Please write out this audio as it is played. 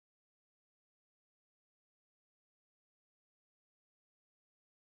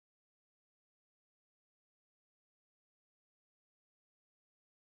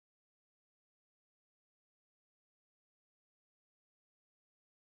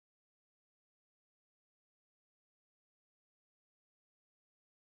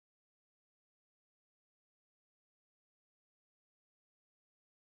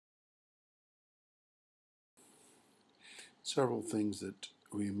several things that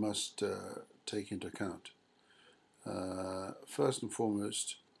we must take into account. First and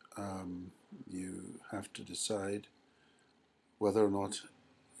foremost, you have to decide whether or not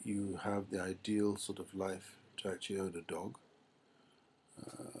you have the ideal sort of life to actually own a dog.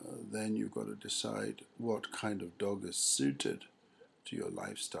 Then you've got to decide what kind of dog is suited to your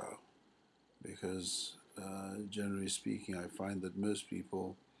lifestyle, because generally speaking, I find that most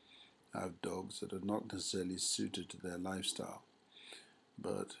people have dogs that are not necessarily suited to their lifestyle,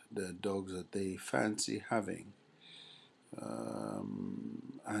 but they're dogs that they fancy having.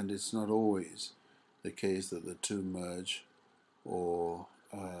 And it's not always the case that the two merge or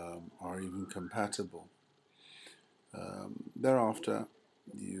are even compatible. Thereafter,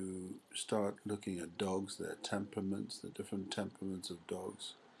 you start looking at dogs, their temperaments, the different temperaments of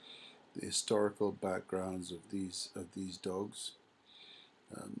dogs, the historical backgrounds of these dogs.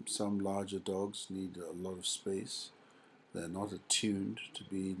 Some larger dogs need a lot of space. They're not attuned to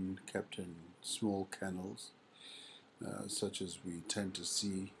being kept in small kennels, such as we tend to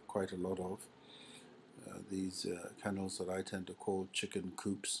see quite a lot of. These kennels that I tend to call chicken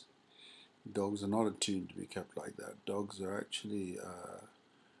coops. Dogs are not attuned to be kept like that. Dogs are actually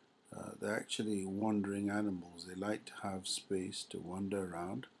they're actually wandering animals. They like to have space to wander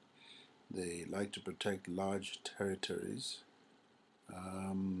around. They like to protect large territories,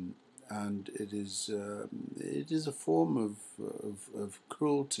 and it is a form of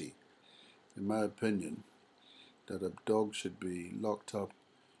cruelty, in my opinion, that a dog should be locked up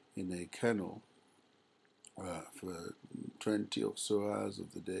in a kennel for 20 or so hours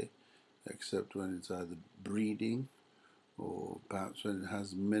of the day, except when it's either breeding or perhaps when it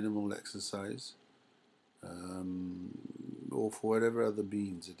has minimal exercise, or for whatever other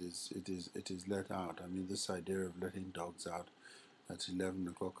means it is let out. I mean, this idea of letting dogs out at 11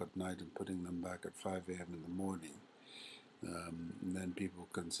 o'clock at night and putting them back at 5 a.m. in the morning, and then people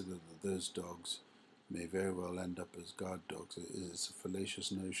consider that those dogs may very well end up as guard dogs. It's a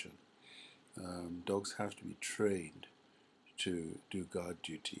fallacious notion. Dogs have to be trained to do guard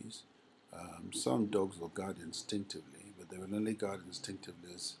duties. Some dogs will guard instinctively, but they will only guard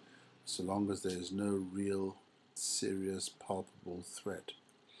instinctively so long as there is no real, serious, palpable threat.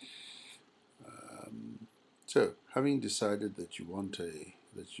 So, having decided that you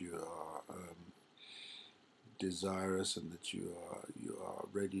are desirous and that you are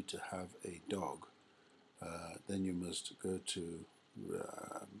ready to have a dog, then you must go to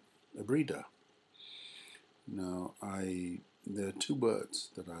a breeder. Now, there are two words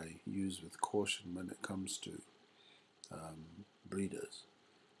that I use with caution when it comes to breeders.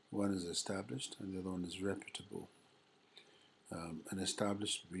 One is established, and the other one is reputable. An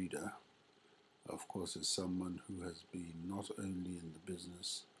established breeder, of course, is someone who has been not only in the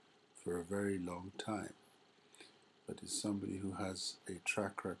business for a very long time, but is somebody who has a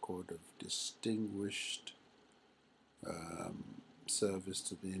track record of distinguished service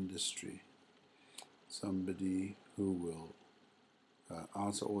to the industry. Somebody who will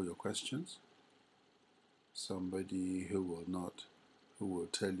answer all your questions. Somebody who will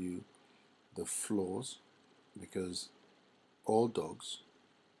tell you the flaws, because all dogs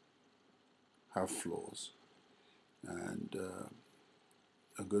have flaws, and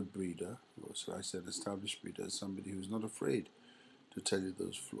a good breeder, or so I said, established breeder, is somebody who's not afraid to tell you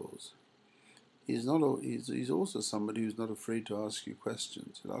those flaws. He's also somebody who's not afraid to ask you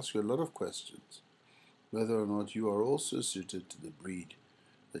questions. He'll ask you a lot of questions, whether or not you are also suited to the breed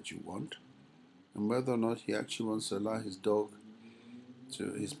that you want, and whether or not he actually wants to allow his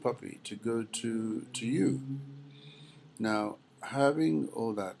puppy, to go to you. Now, having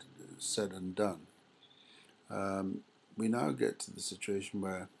all that said and done, we now get to the situation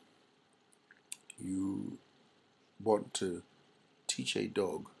where you want to teach a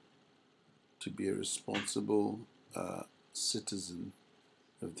dog to be a responsible citizen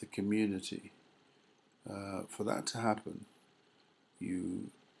of the community. For that to happen,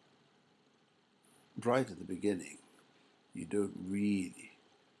 right at the beginning, you don't really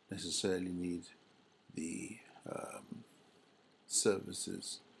necessarily need the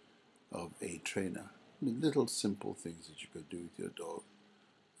services of a trainer. I mean, little simple things that you could do with your dog.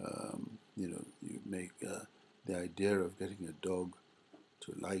 You make the idea of getting a dog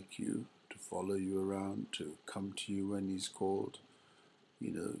to like you, to follow you around, to come to you when he's called,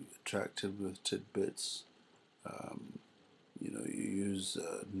 attract him with tidbits. You use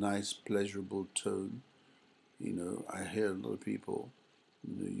a nice, pleasurable tone. I hear a lot of people,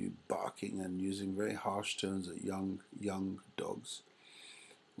 you barking and using very harsh tones at young dogs.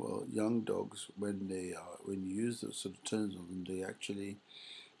 Well, young dogs, when you use those sort of tones on them, they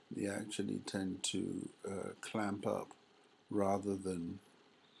actually tend to clamp up rather than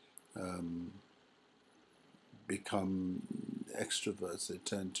become extroverts. They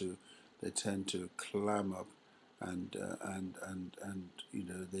tend to clam up, and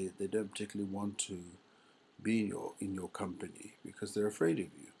they don't particularly want to be in your company because they're afraid of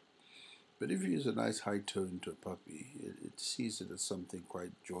you. But if you use a nice high tone to a puppy, it sees it as something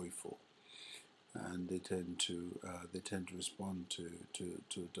quite joyful, and they tend to respond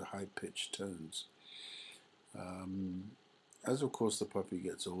to high pitched tones. As of course the puppy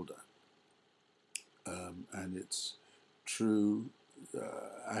gets older, and its true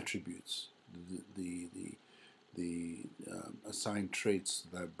attributes, the assigned traits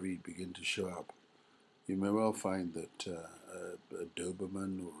of that breed begin to show up. You may well find that a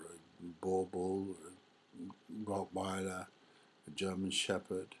Doberman or a Boer or a Rottweiler, a German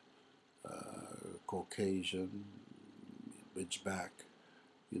Shepherd, Caucasian, Ridgeback,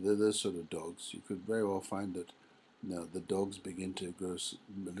 those sort of dogs, you could very well find that the dogs begin to grow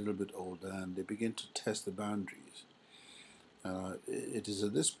a little bit older and they begin to test the boundaries. It is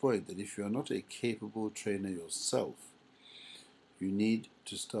at this point that if you are not a capable trainer yourself, you need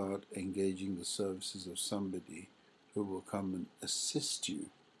to start engaging the services of somebody who will come and assist you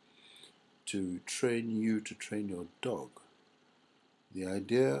to train your dog. The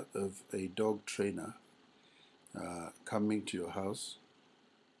idea of a dog trainer coming to your house,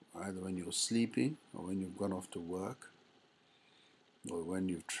 either when you're sleeping or when you've gone off to work or when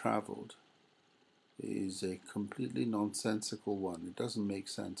you've traveled, is a completely nonsensical one. It doesn't make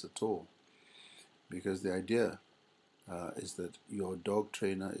sense at all, because the idea is that your dog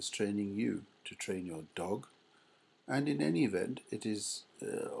trainer is training you to train your dog, and in any event, it is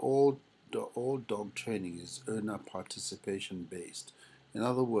all dog training is owner participation based. In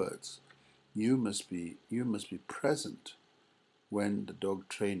other words, you must be present when the dog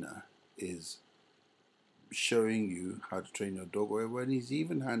trainer is showing you how to train your dog, or when he's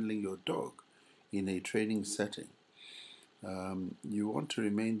even handling your dog in a training setting. You want to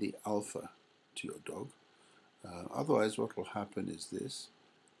remain the alpha to your dog. Otherwise, what will happen is this: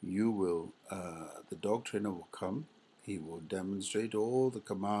 the dog trainer will come. He will demonstrate all the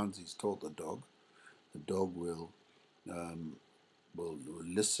commands he's taught the dog. The dog um, will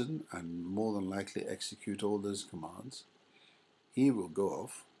listen and more than likely execute all those commands. He will go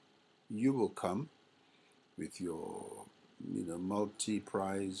off. You will come with your,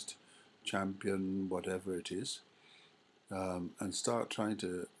 multi-prized champion, whatever it is, and start trying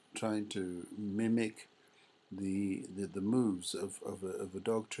to mimic the moves of a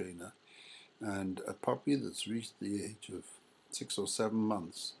dog trainer. And a puppy that's reached the age of 6 or 7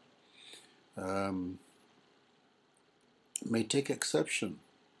 months may take exception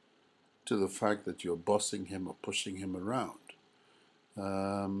to the fact that you're bossing him or pushing him around.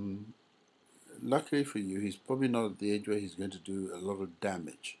 Luckily for you, he's probably not at the age where he's going to do a lot of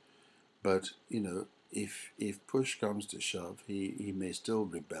damage. But, if push comes to shove, he may still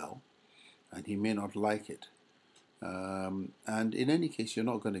rebel, and he may not like it. And in any case, you're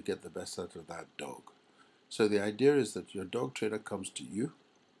not going to get the best out of that dog. So the idea is that your dog trainer comes to you.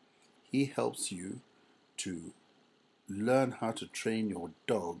 He helps you to learn how to train your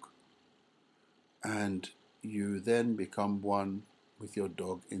dog, and you then become one with your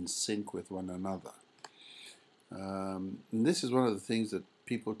dog, in sync with one another. And this is one of the things that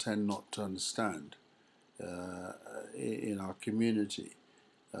people tend not to understand in our community.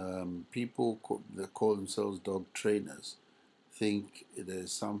 People that call themselves dog trainers think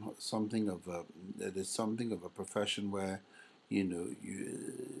there's something of a profession where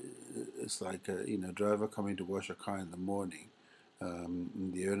it's like a driver coming to wash a car in the morning.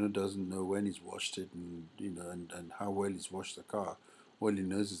 The owner doesn't know when he's washed it, and how well he's washed the car. All he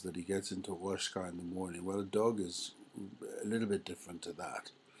knows is that he gets into a wash car in the morning. Well, a dog is a little bit different to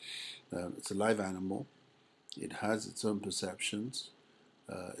that. It's a live animal. It has its own perceptions,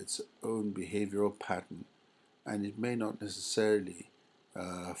 its own behavioral pattern, and it may not necessarily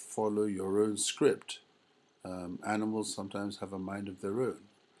follow your own script. Animals sometimes have a mind of their own.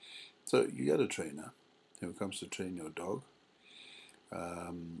 So you get a trainer who comes to train your dog.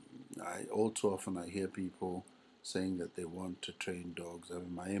 All too often I hear people saying that they want to train dogs. I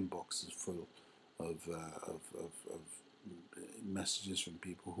mean, my inbox is full of messages from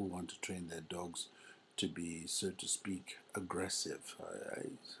people who want to train their dogs to be, so to speak, aggressive.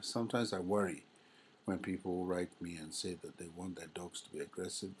 Sometimes I worry when people write me and say that they want their dogs to be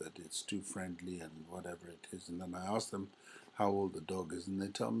aggressive, that it's too friendly and whatever it is. And then I ask them how old the dog is, and they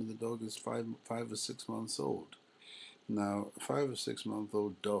tell me the dog is 5 or 6 months old. Now, a 5 or 6 month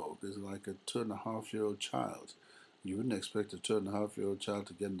old dog is like a 2.5-year-old child. You wouldn't expect a 2.5-year-old child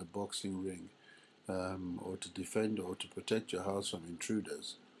to get in the boxing ring or to defend or to protect your house from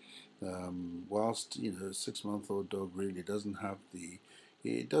intruders. Whilst 6-month-old dog really doesn't have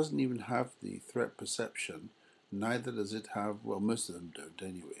it doesn't even have the threat perception. Neither does it have. Well, most of them don't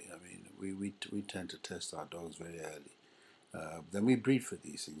anyway. I mean, we tend to test our dogs very early. Then we breed for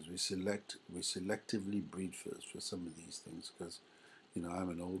these things. We selectively breed for some of these things because I'm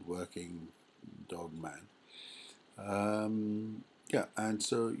an old working dog man. Yeah, and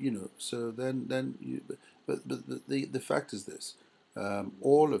so then but the fact is this: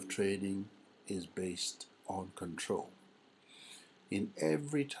 all of training is based on control. In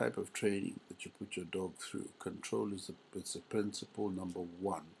every type of training that you put your dog through, control is it's a principle number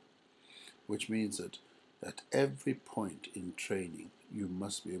one, which means that at every point in training, you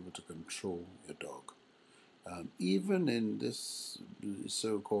must be able to control your dog. Even in this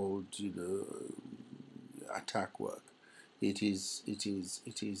so-called, attack work, it is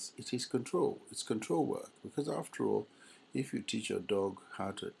control. It's control work because after all, if you teach your dog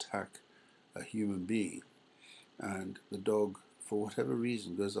how to attack a human being, and the dog, for whatever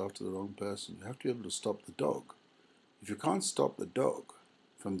reason, goes after the wrong person, you have to be able to stop the dog. If you can't stop the dog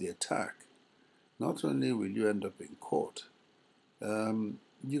from the attack, not only will you end up in court,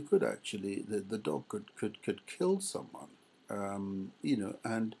 you could actually the dog could kill someone, and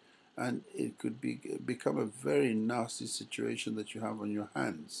it could become a very nasty situation that you have on your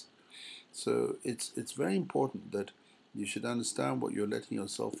hands. So it's very important that you should understand what you're letting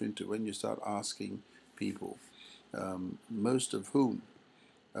yourself into when you start asking people, most of whom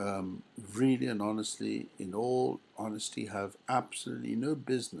really and honestly, in all honesty, have absolutely no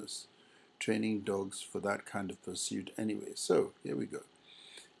business training dogs for that kind of pursuit anyway. So here we go.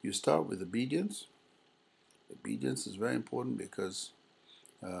 You start with obedience. Obedience is very important because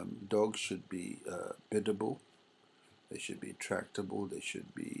dogs should be biddable. They should be tractable. They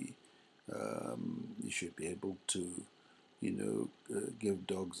should be. You should be able to, give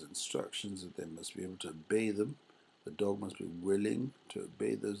dogs instructions that they must be able to obey them. The dog must be willing to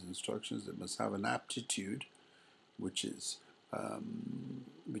obey those instructions. They must have an aptitude, which is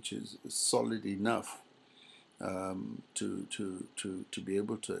solid enough to be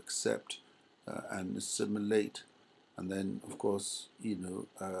able to accept and assimilate, and then of course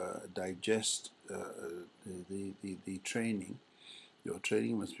digest the training. Your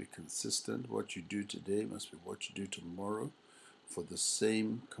training must be consistent. What you do today must be what you do tomorrow. For the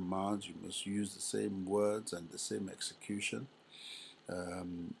same commands, you must use the same words and the same execution.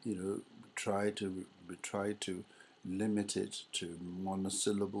 You know, try to limit it to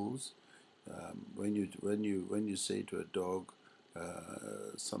monosyllables. When you say to a dog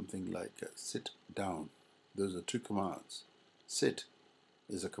something like sit down, those are two commands. Sit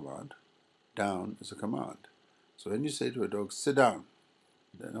is a command. Down is a command. So when you say to a dog sit down,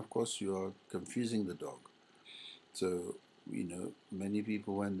 then of course you are confusing the dog. So many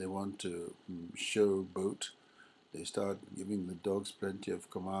people, when they want to show boat, they start giving the dogs plenty of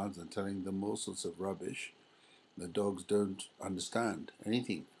commands and telling them all sorts of rubbish. The dogs don't understand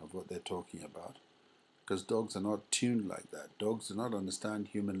anything of what they're talking about because dogs are not tuned like that. Dogs do not understand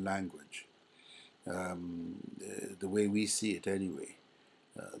human language the way we see it anyway.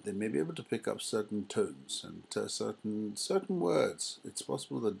 They may be able to pick up certain tones and certain words. It's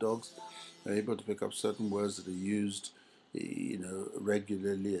possible that dogs are able to pick up certain words that are used,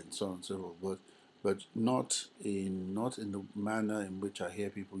 regularly and so on and so forth, but not in the manner in which I hear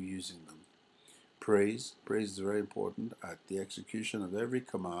people using them. Praise is very important. At the execution of every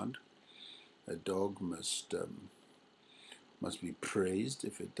command, a dog must be praised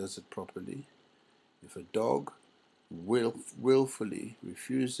if it does it properly. If a dog willfully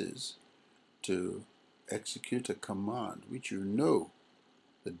refuses to execute a command which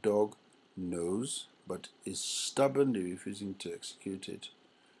the dog knows but is stubbornly refusing to execute it,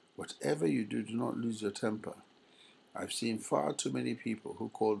 whatever you do, do not lose your temper. I've seen far too many people who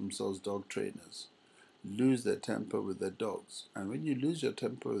call themselves dog trainers lose their temper with their dogs. And when you lose your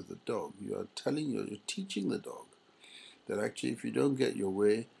temper with the dog, you're teaching the dog that actually if you don't get your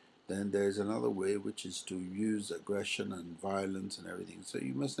way, then there's another way, which is to use aggression and violence and everything. So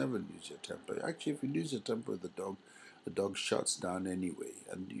you must never lose your temper. Actually, if you lose your temper with the dog shuts down anyway,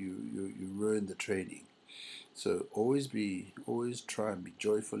 and you ruin the training. So always try and be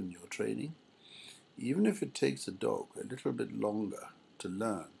joyful in your training, even if it takes a dog a little bit longer to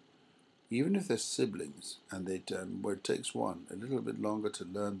learn. Even if they're siblings and where it takes one a little bit longer to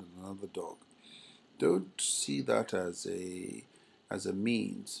learn than another dog, don't see that as a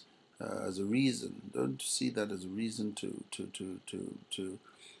means, as a reason. Don't see that as a reason to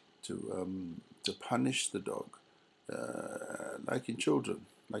punish the dog, like in children.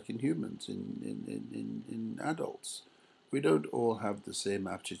 like in humans, in adults. We don't all have the same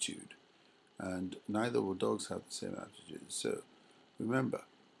aptitude, and neither will dogs have the same aptitude. So remember,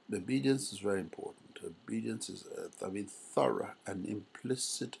 obedience is very important. Obedience is, thorough and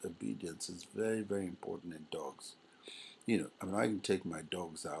implicit obedience is very, very important in dogs. I can take my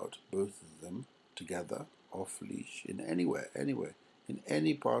dogs out, both of them together, off leash, in anywhere, in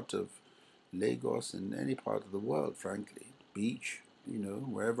any part of Lagos, in any part of the world, frankly, beach,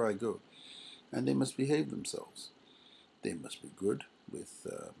 wherever I go, and they must behave themselves. They must be good with,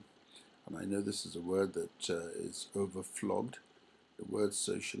 and I know this is a word that is overflogged, the word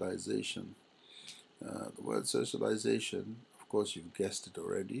socialization. The word socialization, of course, you've guessed it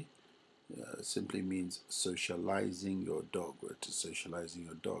already, simply means socializing your dog, or to socializing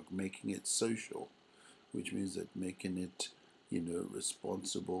your dog, making it social, which means that making it,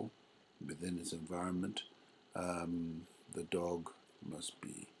 responsible within its environment. The dog must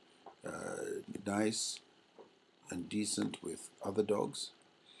be nice and decent with other dogs.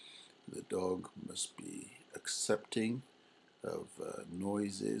 The dog must be accepting of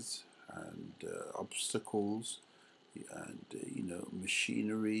noises and obstacles and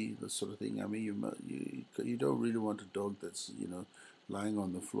machinery, the sort of thing. I mean, you don't really want a dog that's lying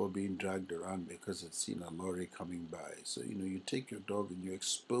on the floor being dragged around because it's seen a lorry coming by. So you take your dog and you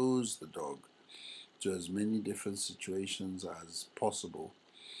expose the dog to as many different situations as possible.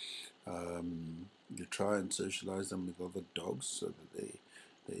 You try and socialize them with other dogs so that they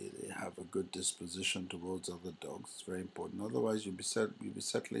have a good disposition towards other dogs. It's very important. Otherwise, you'll be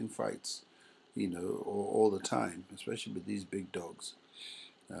settling fights, all the time, especially with these big dogs.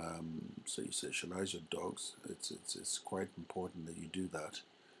 So you socialize your dogs. It's quite important that you do that.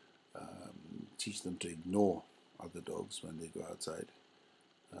 Teach them to ignore other dogs when they go outside.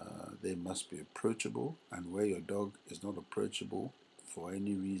 They must be approachable, and where your dog is not approachable for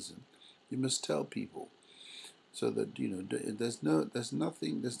any reason, you must tell people so that there's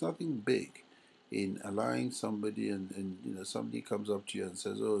nothing big in allowing somebody and somebody comes up to you and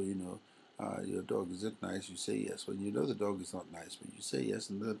says, oh, your dog, is it nice? You say yes. When you know the dog is not nice, but you say yes,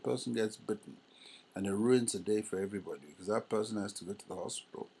 and the person gets bitten, and it ruins the day for everybody because that person has to go to the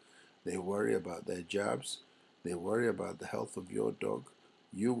hospital. They worry about their jabs. They worry about the health of your dog.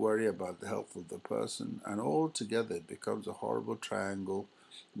 You worry about the health of the person, and all together it becomes a horrible triangle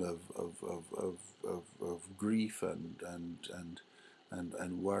of grief and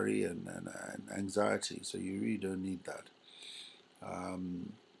worry and anxiety. So you really don't need that.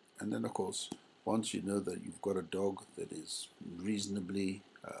 And then, of course, once you know that you've got a dog that is reasonably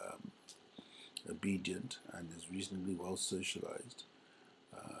obedient and is reasonably well socialized,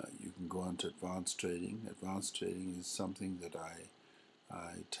 you can go on to advanced training. Advanced training is something that I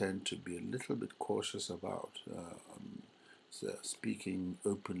tend to be a little bit cautious about speaking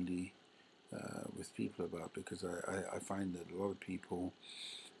openly with people about, because I find that a lot of people,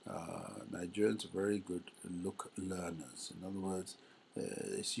 Nigerians are very good look learners. In other words,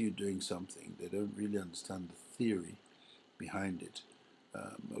 they see you doing something, they don't really understand the theory behind it.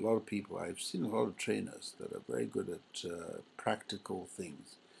 A lot of people, I've seen a lot of trainers that are very good at practical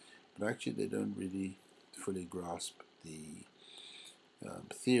things, but actually they don't really fully grasp the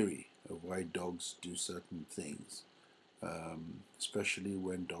theory of why dogs do certain things, especially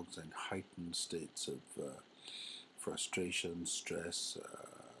when dogs are in heightened states of frustration, stress,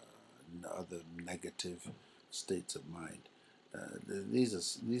 other negative states of mind.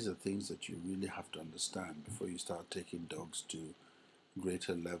 These are things that you really have to understand before you start taking dogs to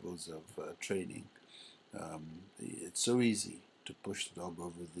greater levels of training. It's so easy to push the dog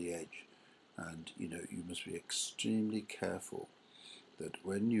over the edge, and you must be extremely careful that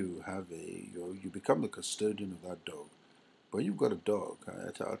when you have you become the custodian of that dog. When you've got a dog,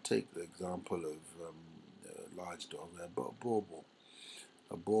 I'll take the example of a large dog, a bauble,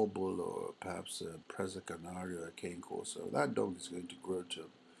 or perhaps a Presa Canario or a cane corso. That dog is going to grow to,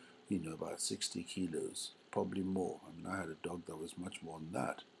 about 60 kilos, probably more. I mean, I had a dog that was much more than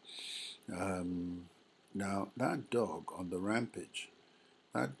that. Now, that dog on the rampage,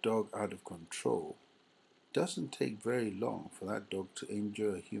 that dog out of control, doesn't take very long for that dog to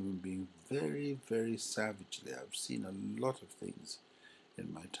injure a human being very, very savagely. I've seen a lot of things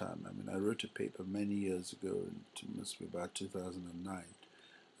in my time. I mean, I wrote a paper many years ago, it must be about 2009,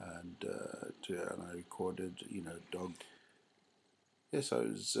 and I recorded, dog. Yes, I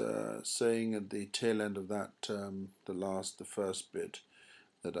was saying at the tail end of that, the first bit,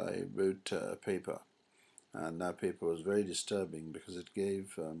 that I wrote a paper, and that paper was very disturbing because it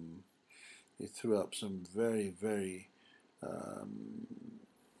threw up some very, very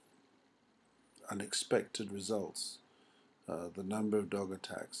unexpected results the number of dog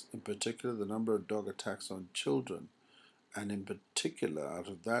attacks, in particular the number of dog attacks on children, and in particular out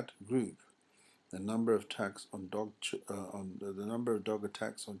of that group, the number of attacks on the number of dog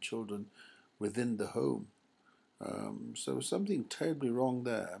attacks on children within the home. So something terribly wrong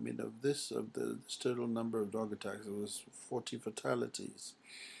there. I mean, of the total number of dog attacks, it was 40 fatalities.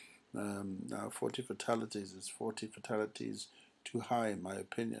 Now, 40 fatalities is 40 fatalities too high, in my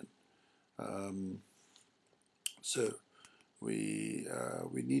opinion. So we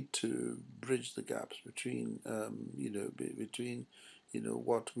need to bridge the gaps between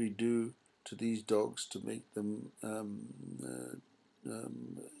what we do to these dogs to make them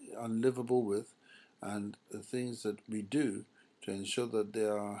unlivable with, and the things that we do to ensure that they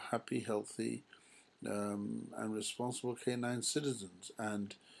are happy, healthy, and responsible canine citizens.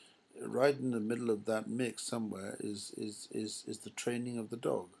 And right in the middle of that mix somewhere is the training of the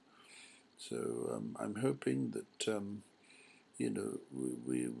dog. So I'm hoping that we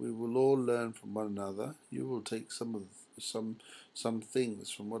will all learn from one another. You will take some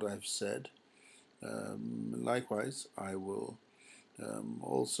things from what I've said. Likewise, I will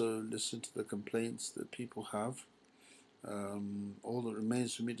also listen to the complaints that people have. All that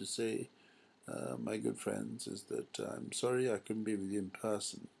remains for me to say, my good friends, is that I'm sorry I couldn't be with you in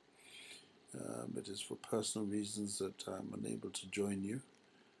person. It is for personal reasons that I'm unable to join you.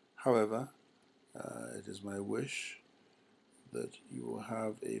 However, it is my wish that you will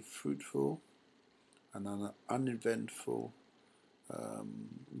have a fruitful and an uneventful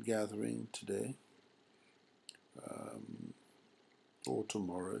gathering today, or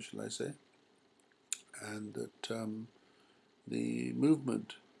tomorrow, shall I say, and that the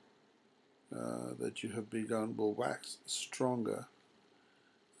movement that you have begun will wax stronger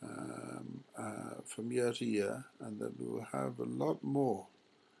from year to year, and that we will have a lot more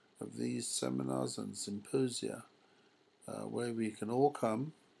of these seminars and symposia where we can all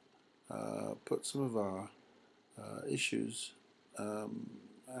come, put some of our issues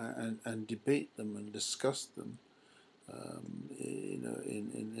and debate them and discuss them,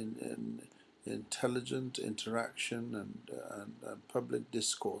 in intelligent interaction and public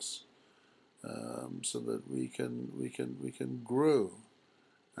discourse, so that we can grow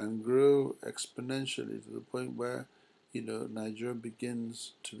and grow exponentially to the point where Nigeria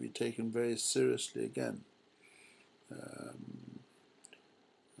begins to be taken very seriously again. I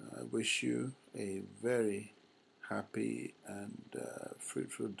wish you a very happy and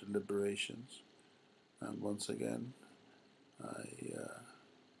fruitful deliberations. And once again, I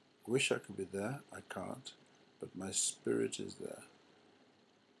wish I could be there. I can't, but my spirit is there.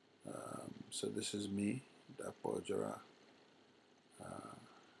 So this is me, Dapo, Ojora,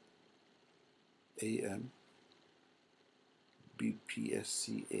 AM,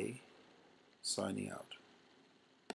 BPSCA, signing out.